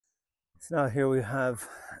So now here we have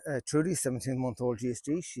Trudy, 17-month-old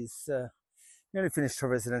GSD. She's nearly finished her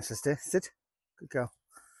residential stay. Sit. Good girl.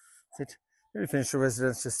 Sit. Nearly finished her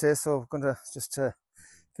residential stay, so we're going to just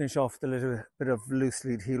finish off with a little bit of loose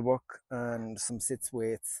lead heel work and some sits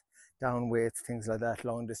weights, down weights, things like that,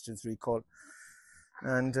 long distance recall.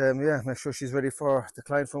 And yeah, make sure she's ready for the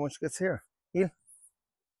client for when she gets here. Heel.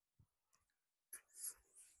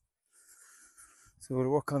 So we'll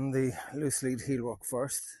work on the loose lead heel work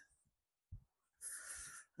first.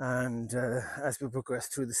 And as we progress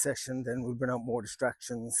through the session, then we'll bring out more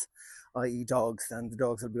distractions, i.e. dogs, and the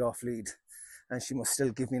dogs will be off lead. And she must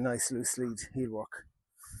still give me nice loose lead heel work.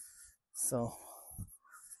 So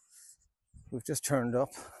we've just turned up.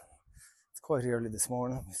 It's quite early this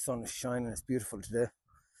morning. The sun is shining. It's beautiful today.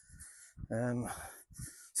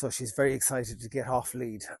 So she's very excited to get off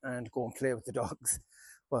lead and go and play with the dogs.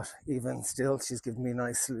 But even still, she's giving me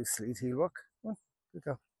nice loose lead heel work. Come on, good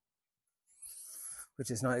girl. Which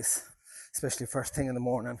is nice, especially first thing in the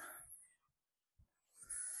morning.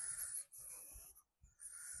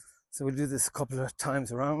 So we'll do this a couple of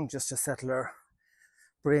times around just to settle her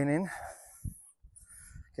brain in,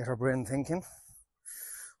 get her brain thinking.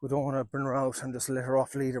 We don't want to bring her out and just let her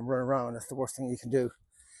off lead and run around. That's the worst thing you can do.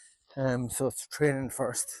 So it's training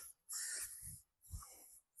first.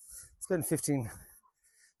 Spend 15-20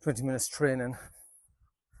 minutes training.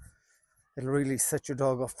 It'll really set your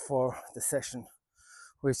dog up for the session.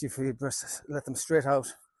 Whereas if you just let them straight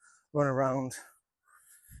out, run around,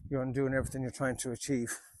 you're undoing everything you're trying to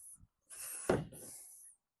achieve.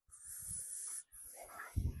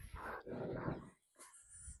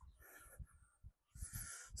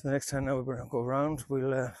 So the next time now we're going to go around,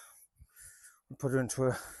 we'll put her into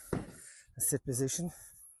a sit position.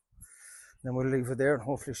 Then we'll leave her there and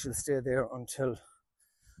hopefully she'll stay there until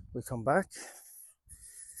we come back.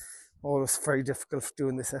 Always very difficult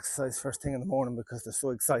doing this exercise first thing in the morning because they're so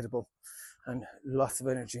excitable and lots of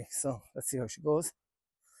energy. So let's see how she goes.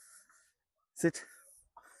 Sit,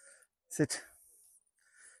 sit,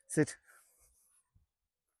 sit.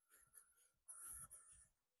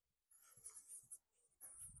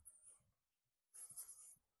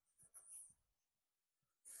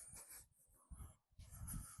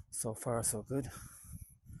 So far so good.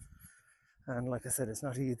 And like I said, it's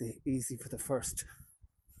not easy for the first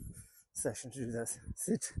session to do this.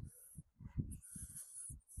 Sit.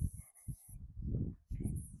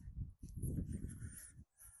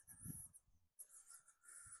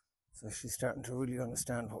 So she's starting to really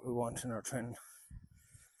understand what we want in our training.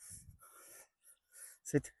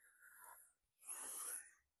 Sit.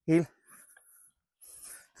 Heel.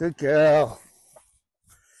 Good girl.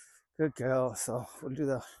 Good girl. So we'll do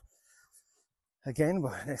that again,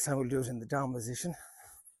 but next time we'll do it in the down position.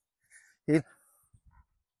 Heel.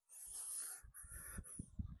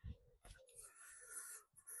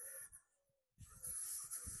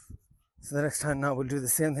 So the next time now we'll do the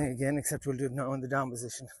same thing again, except we'll do it now in the down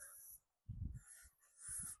position.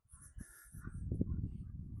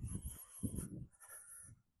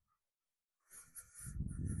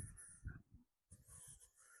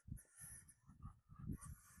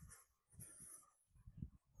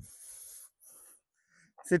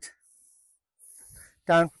 Sit.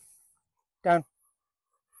 Down. Down.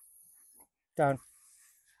 Down.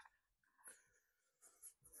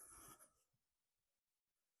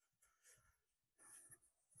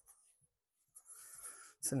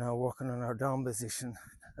 So now working on our down position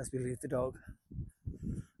as we leave the dog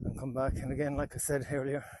and come back. And again, like I said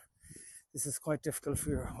earlier, this is quite difficult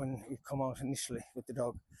for you when you come out initially with the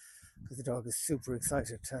dog, because the dog is super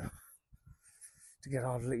excited to get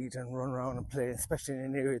off lead and run around and play, especially in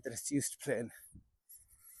an area that it's used to playing.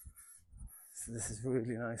 So this is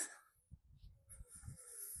really nice.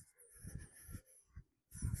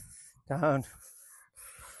 Down.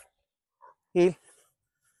 Heel.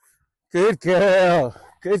 Good girl.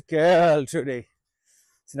 Good girl, Trudy.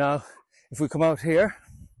 So now, if we come out here,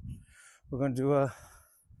 we're going to do a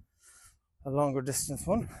longer distance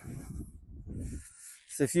one.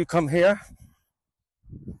 So if you come here,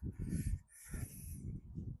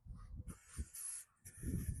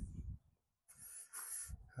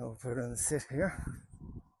 I'll put her in the sit here.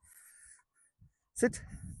 Sit,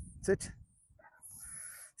 sit,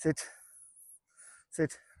 sit,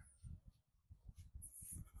 sit.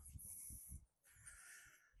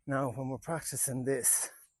 Now, when we're practicing this,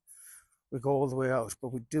 we go all the way out,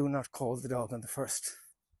 but we do not call the dog on the first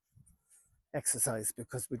exercise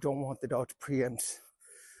because we don't want the dog to preempt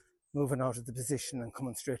moving out of the position and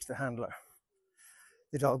coming straight to the handler.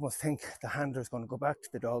 The dog must think the handler is going to go back to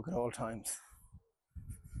the dog at all times.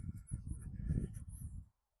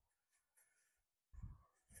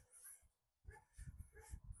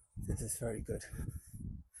 This is very good.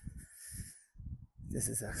 This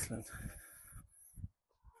is excellent.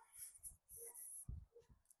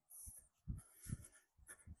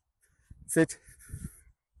 Sit.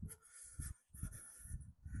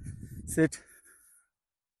 Sit.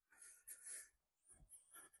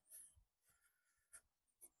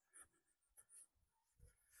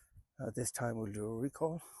 This time we'll do a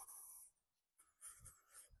recall.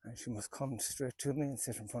 And she must come straight to me and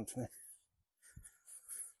sit in front of me.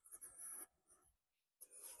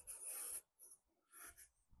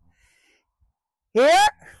 Here!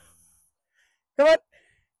 Come on!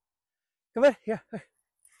 Come on, here.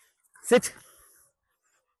 Sit.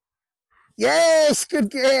 Yes,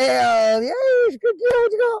 good girl. Yes, good girl.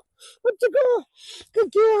 What to go? What to go?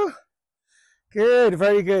 Good girl. Good,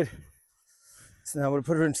 very good. So now we'll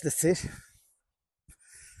put her into the sit.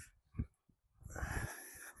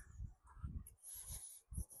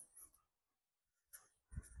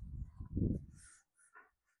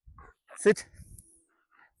 Sit.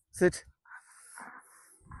 Sit.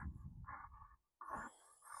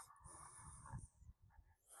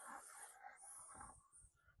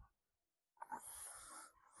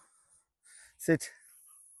 Sit.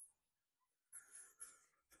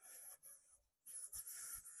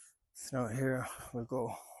 So now here we'll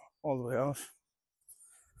go all the way out,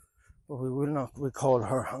 but we will not recall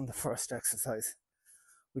her on the first exercise.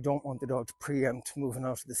 We don't want the dog to preempt moving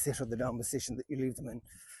out of the sit or the down position that you leave them in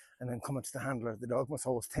and then coming to the handler. The dog must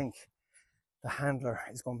always think the handler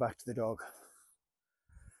is going back to the dog.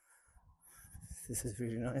 This is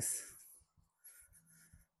really nice.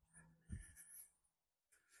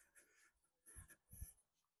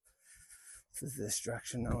 This is the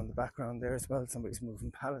distraction now in the background there as well. Somebody's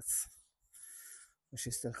moving pallets. But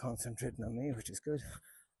she's still concentrating on me, which is good.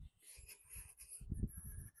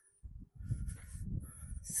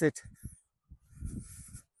 Sit.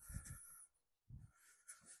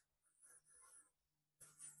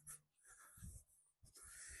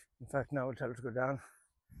 In fact, now we'll tell her to go down.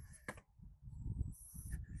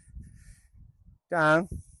 Down.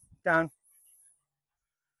 Down.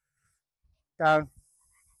 Down.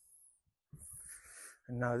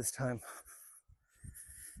 And now this time,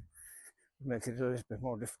 we'll make it a little bit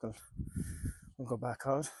more difficult. We'll go back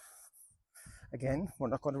out. Again, we're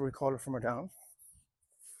not going to recall her from her down.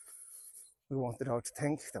 We want the dog to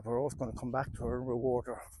think that we're always going to come back to her and reward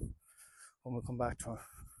her when we come back to her.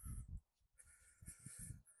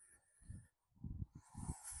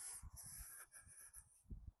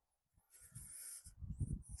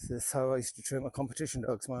 This is how I used to train my competition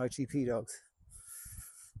dogs, my ITP dogs,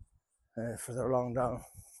 for their long down.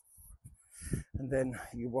 And then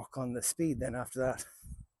you work on the speed then after that.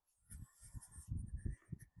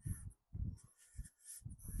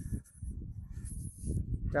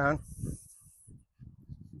 Down.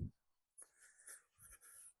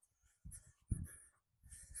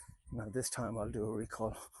 Now this time I'll do a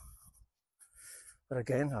recall. But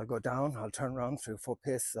again, I'll go down, I'll turn around 3 or 4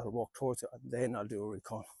 paces, I'll walk towards it, and then I'll do a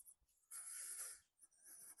recall.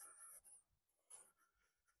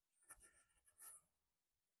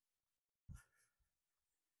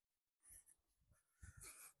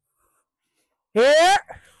 Here!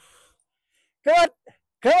 Come on!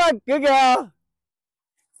 Come on, good girl!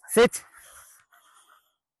 Sit!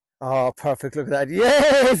 Oh, perfect, look at that.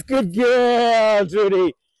 Yes, good girl,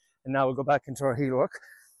 Trudy! And now we'll go back into our heel work.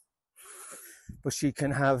 But she can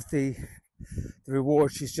have the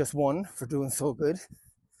reward she's just won for doing so good.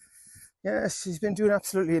 Yeah, she's been doing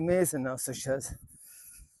absolutely amazing now, so she has.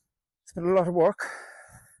 It's been a lot of work.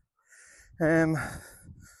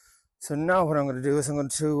 So now what I'm going to do is I'm going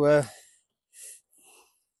to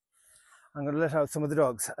let out some of the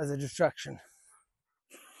dogs as a distraction.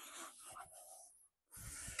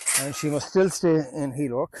 And she must still stay in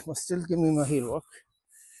heel work, must still give me my heel work,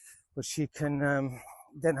 but she can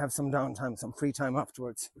then have some downtime, some free time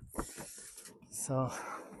afterwards. So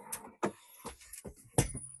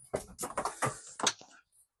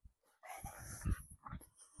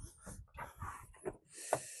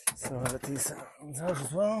I'll let these out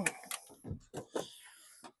as well.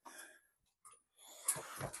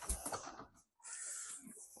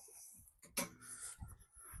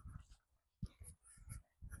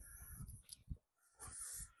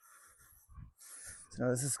 So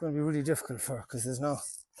now this is going to be really difficult for her because there's no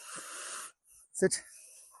sit.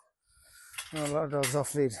 No, a lot of dogs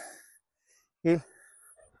off lead. Heel.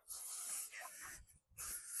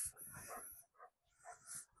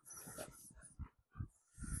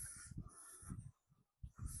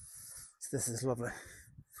 So this is lovely.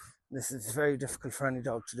 This is very difficult for any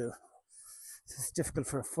dog to do. This is difficult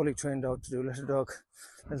for a fully trained dog to do, let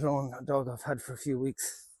alone a dog I've had for a few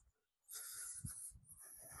weeks.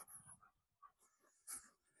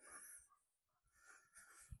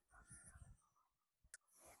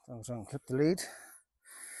 So I'm trying to clip the lead.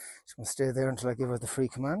 She's going to stay there until I give her the free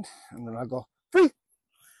command, and then I'll go, free!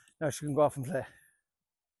 Now she can go off and play.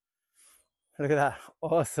 Look at that.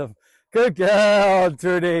 Awesome. Good girl,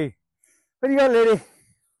 Trudy. What do you got, lady?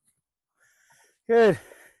 Good.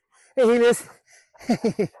 Hey, Helios.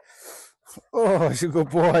 Oh, she's a good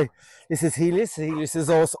boy. This is Helios. Helios is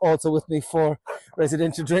also with me for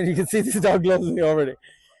residential training. You can see this dog loves me already.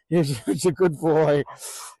 You're such a good boy.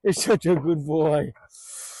 You're such a good boy.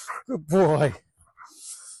 Good boy.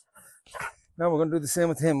 Now we're going to do the same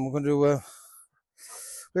with him. We're going to do,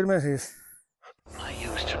 wait a minute, Helios. I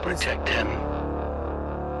used to protect him.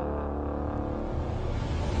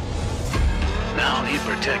 Now he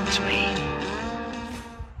protects me.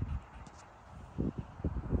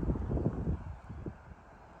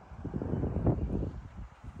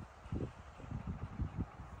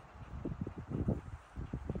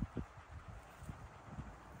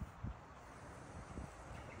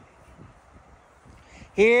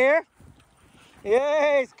 Here.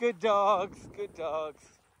 Yes, good dogs, good dogs.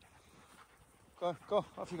 Go on, go,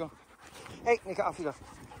 off you go. Hey, Nika, off you go.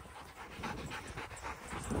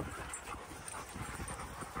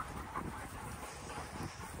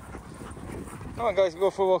 Come on, guys, we'll go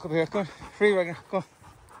for a walk up here. Come on, free Ragnar, go on.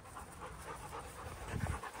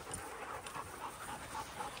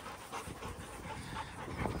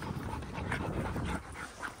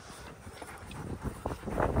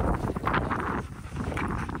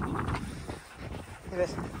 Here it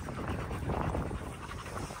is.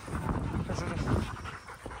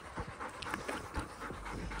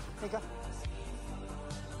 Nika.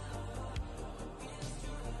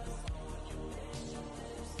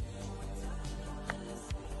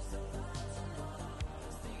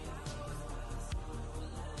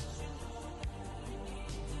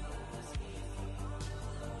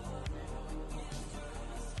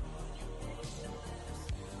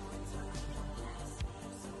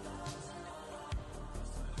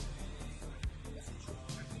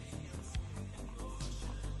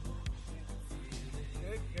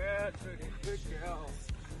 Good girl, Trudy. Good girl.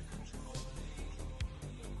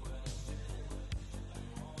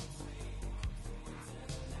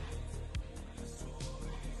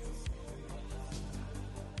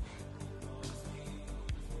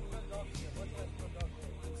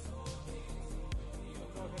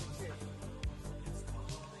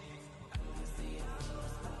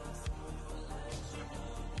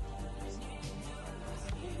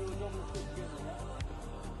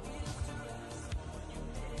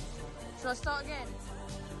 Shall I start again?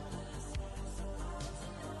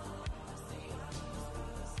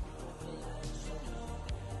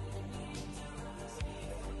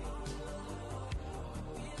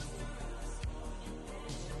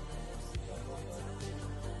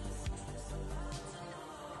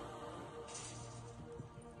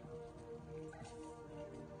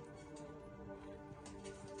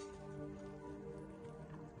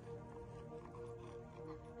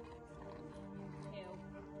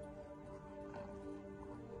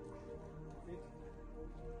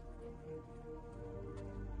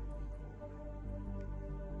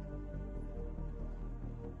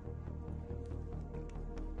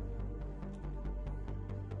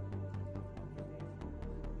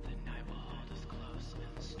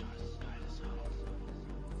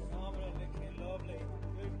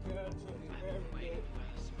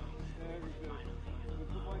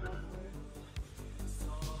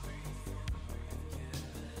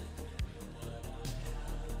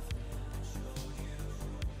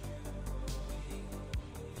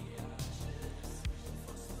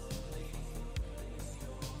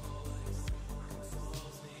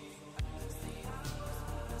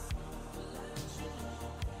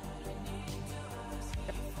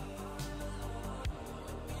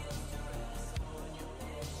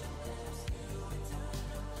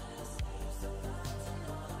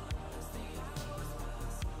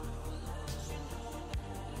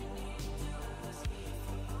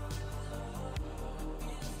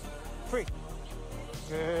 Free.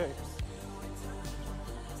 Good.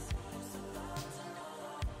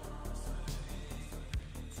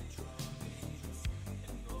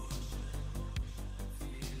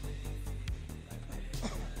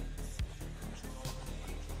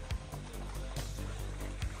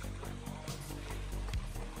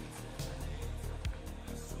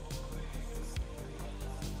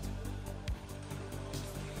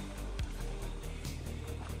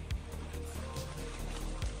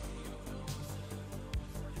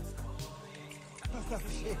 Stop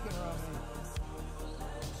shaking around me.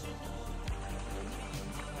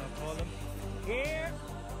 I'll call them. Here.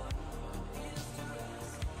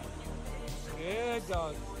 Good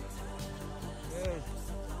dog. Good.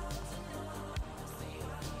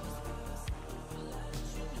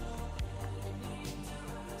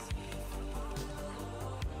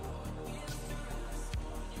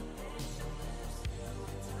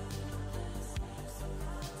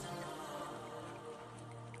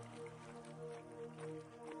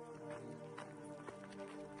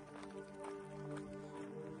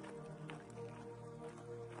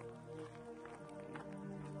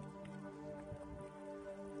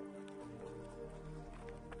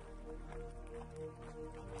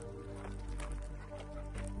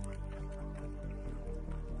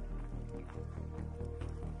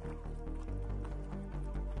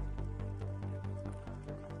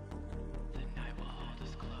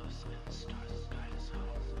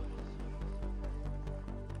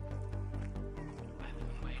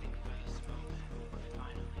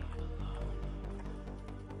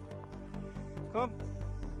 Come.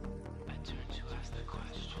 I turn to ask the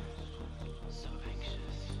question. So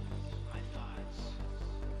anxious, my thoughts.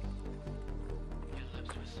 Your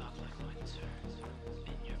lips were soft like winter.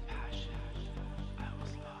 In your passion, I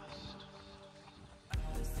was lost.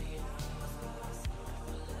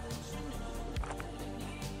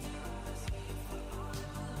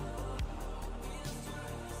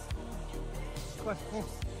 Come on.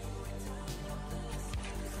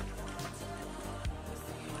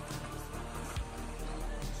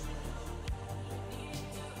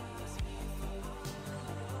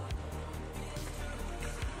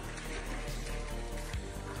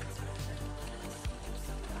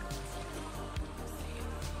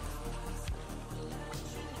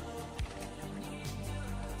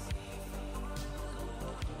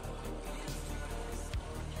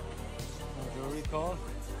 Do a recall.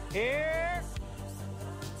 Here!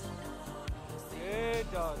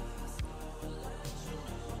 Good dog.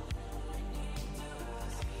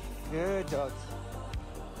 Good dog.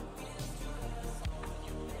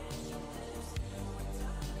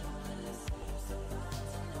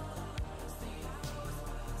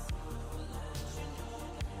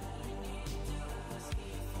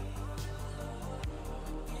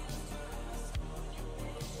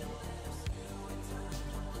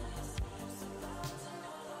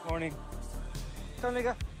 Morning. Come,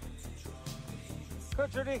 Liga. Go,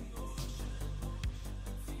 Trudy.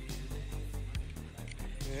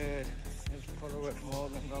 Good. Just pull away from all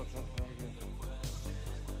them dogs. That's very good.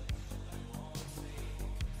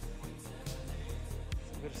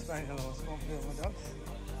 It's a bit of spaniel I was going to do with my dogs.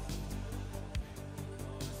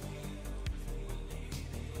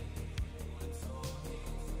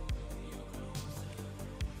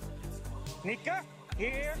 Nika,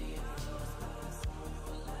 here.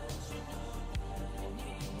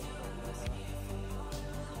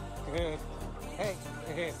 Good. Hey,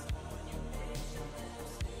 hey.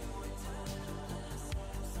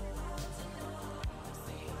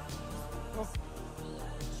 Go.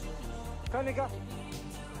 Come, Nika.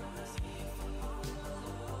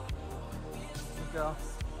 Good girl.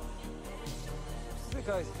 Good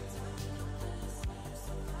guys.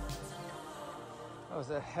 That was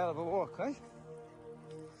a hell of a walk, eh?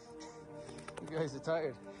 You guys are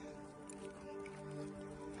tired.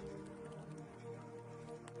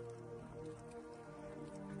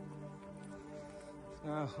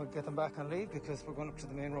 Now we'll get them back on lead because we're going up to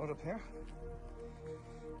the main road up here.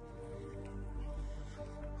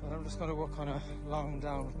 But I'm just going to walk on a long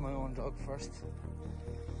down with my own dog first.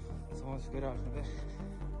 So once we get out in a bit.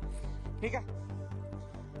 Nika!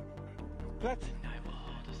 Let! I will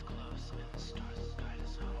hold us close and the stars guide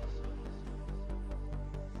us home.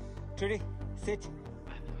 Trudy, sit.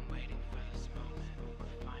 I've been waiting for this moment.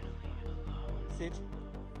 We're finally alone. Sit.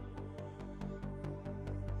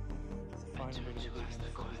 I turn to ask the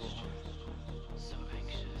question. So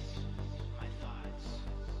anxious, my thoughts.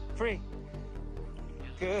 Free.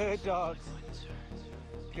 Good dogs.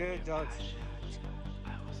 Good dogs. I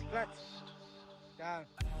was Flat. lost. Down.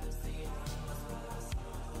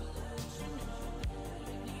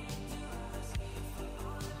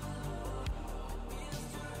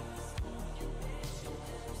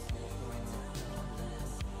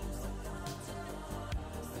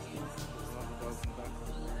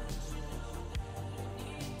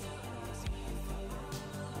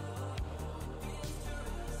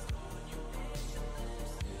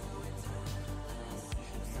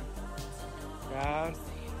 Down.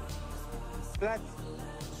 Flat.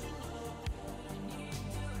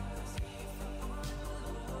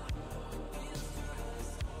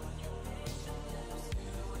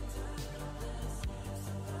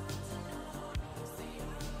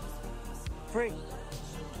 Free.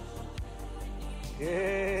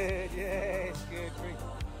 Good, yes, good, free.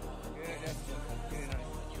 Good, excellent, really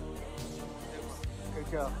nice. Good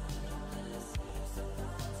girl.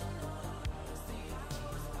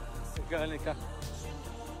 Good girl, Nika.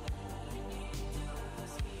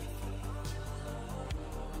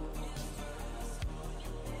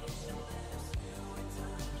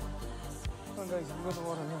 Come on guys, we've got the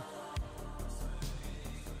water here.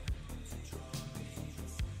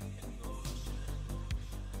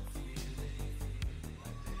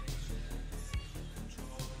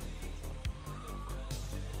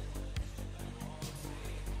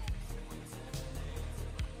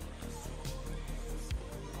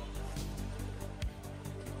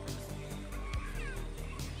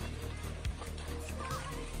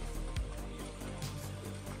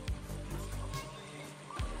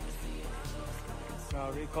 Now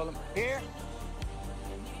recall him here.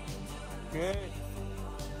 Good.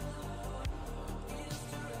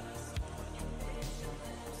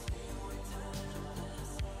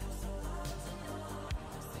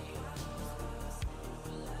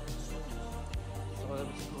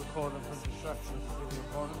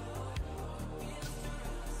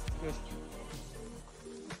 Good.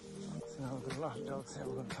 So now we've got a lot of dogs here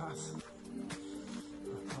we're going to pass.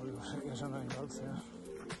 Probably about 8 or 9 dogs here.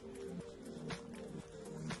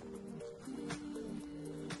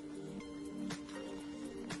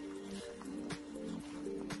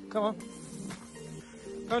 Come on.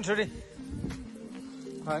 Come on, Trudy.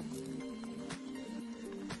 Right.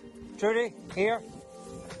 Trudy, here.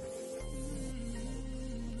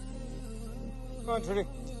 Come on, Trudy.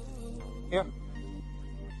 Here.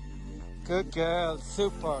 Good girl.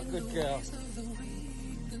 Super. Good girl.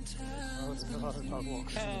 Oh, it's a lot of dog walk.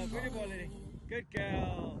 Pretty boy, lady. Good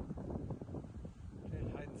girl.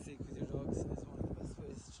 Playing hide and seek with your dogs is one of the best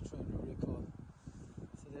ways to train a recall.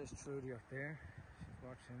 So there's Trudy up there. She's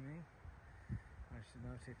watching me. And she's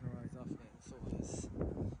now taking her eyes off me, and so is.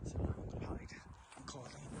 So now I'm going to hide. I'm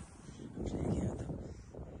calling. I'm playing again.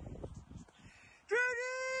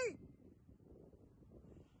 Trudy!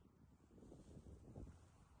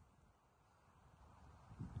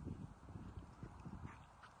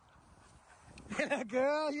 Hello,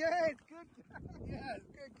 girl. Yes, good girl. Yes,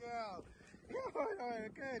 good girl.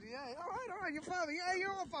 Alright, good. Yeah. Alright. You found me. Yeah,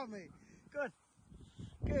 you're up on me. Good.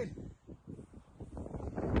 Good.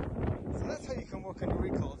 So that's how you can work on your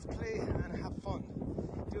recalls. Play and have fun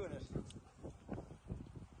doing it.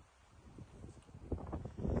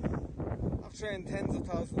 I've trained tens of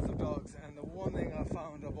thousands of dogs, and the one thing I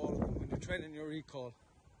found of all of them when you're training your recall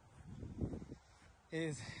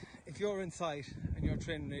is if you're in sight and you're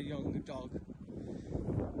training a young dog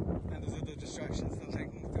and there's other distractions, they'll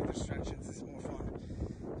think the other distractions is more fun.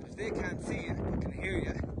 But if they can't see you, but can hear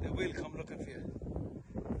you, they will come looking for you.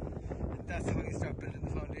 And that's how you start building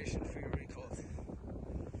the foundation for your recalls.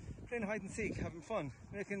 Playing hide and seek, having fun,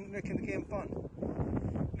 making the game fun,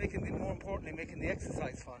 more importantly, making the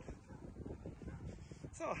exercise fun.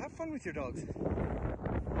 So have fun with your dogs. So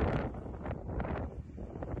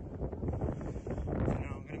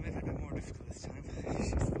now I'm going to make it a bit more difficult this time. She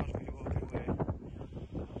spotted me walking away.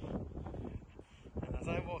 And as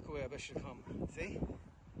I walk away, I bet she'll come. See?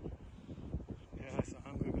 Yeah, so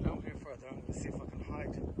I'm going to go down here further. I'm going to see if I can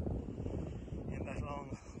hide in that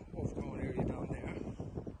long overgrown area down there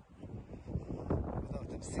without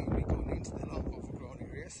them seeing me going into the long overgrown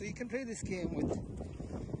area. So you can play this game with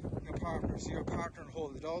your partner. So your partner will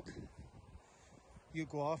hold the dog. You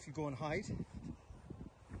go off, you go and hide.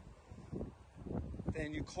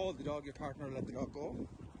 Then you call the dog, your partner will let the dog go.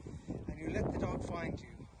 And you let the dog find you.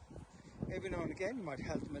 Every now and again you might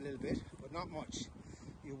help them a little bit, but not much.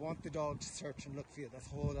 You want the dog to search and look for you. That's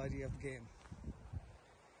the whole idea of the game.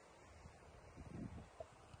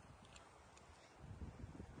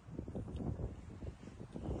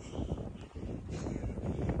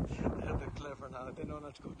 They're a bit clever now. They know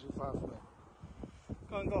not to go too far from me.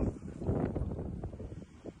 Go on, go.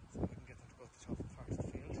 So we can get them to go to the top of part of the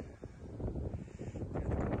field. There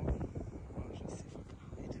they go. I'll just see if I can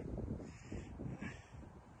hide.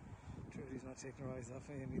 Trudy's not taking her eyes off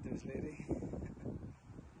me, and neither is Lady.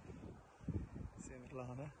 Same with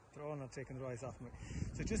Lana. They're all not taking their eyes off me.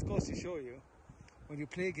 So it just goes to show you, when you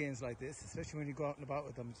play games like this, especially when you go out and about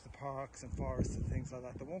with them to the parks and forests and things like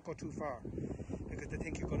that, they won't go too far because they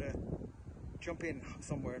think you're going to jump in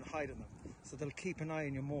somewhere and hide on them. So they'll keep an eye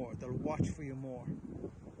on you more. They'll watch for you more.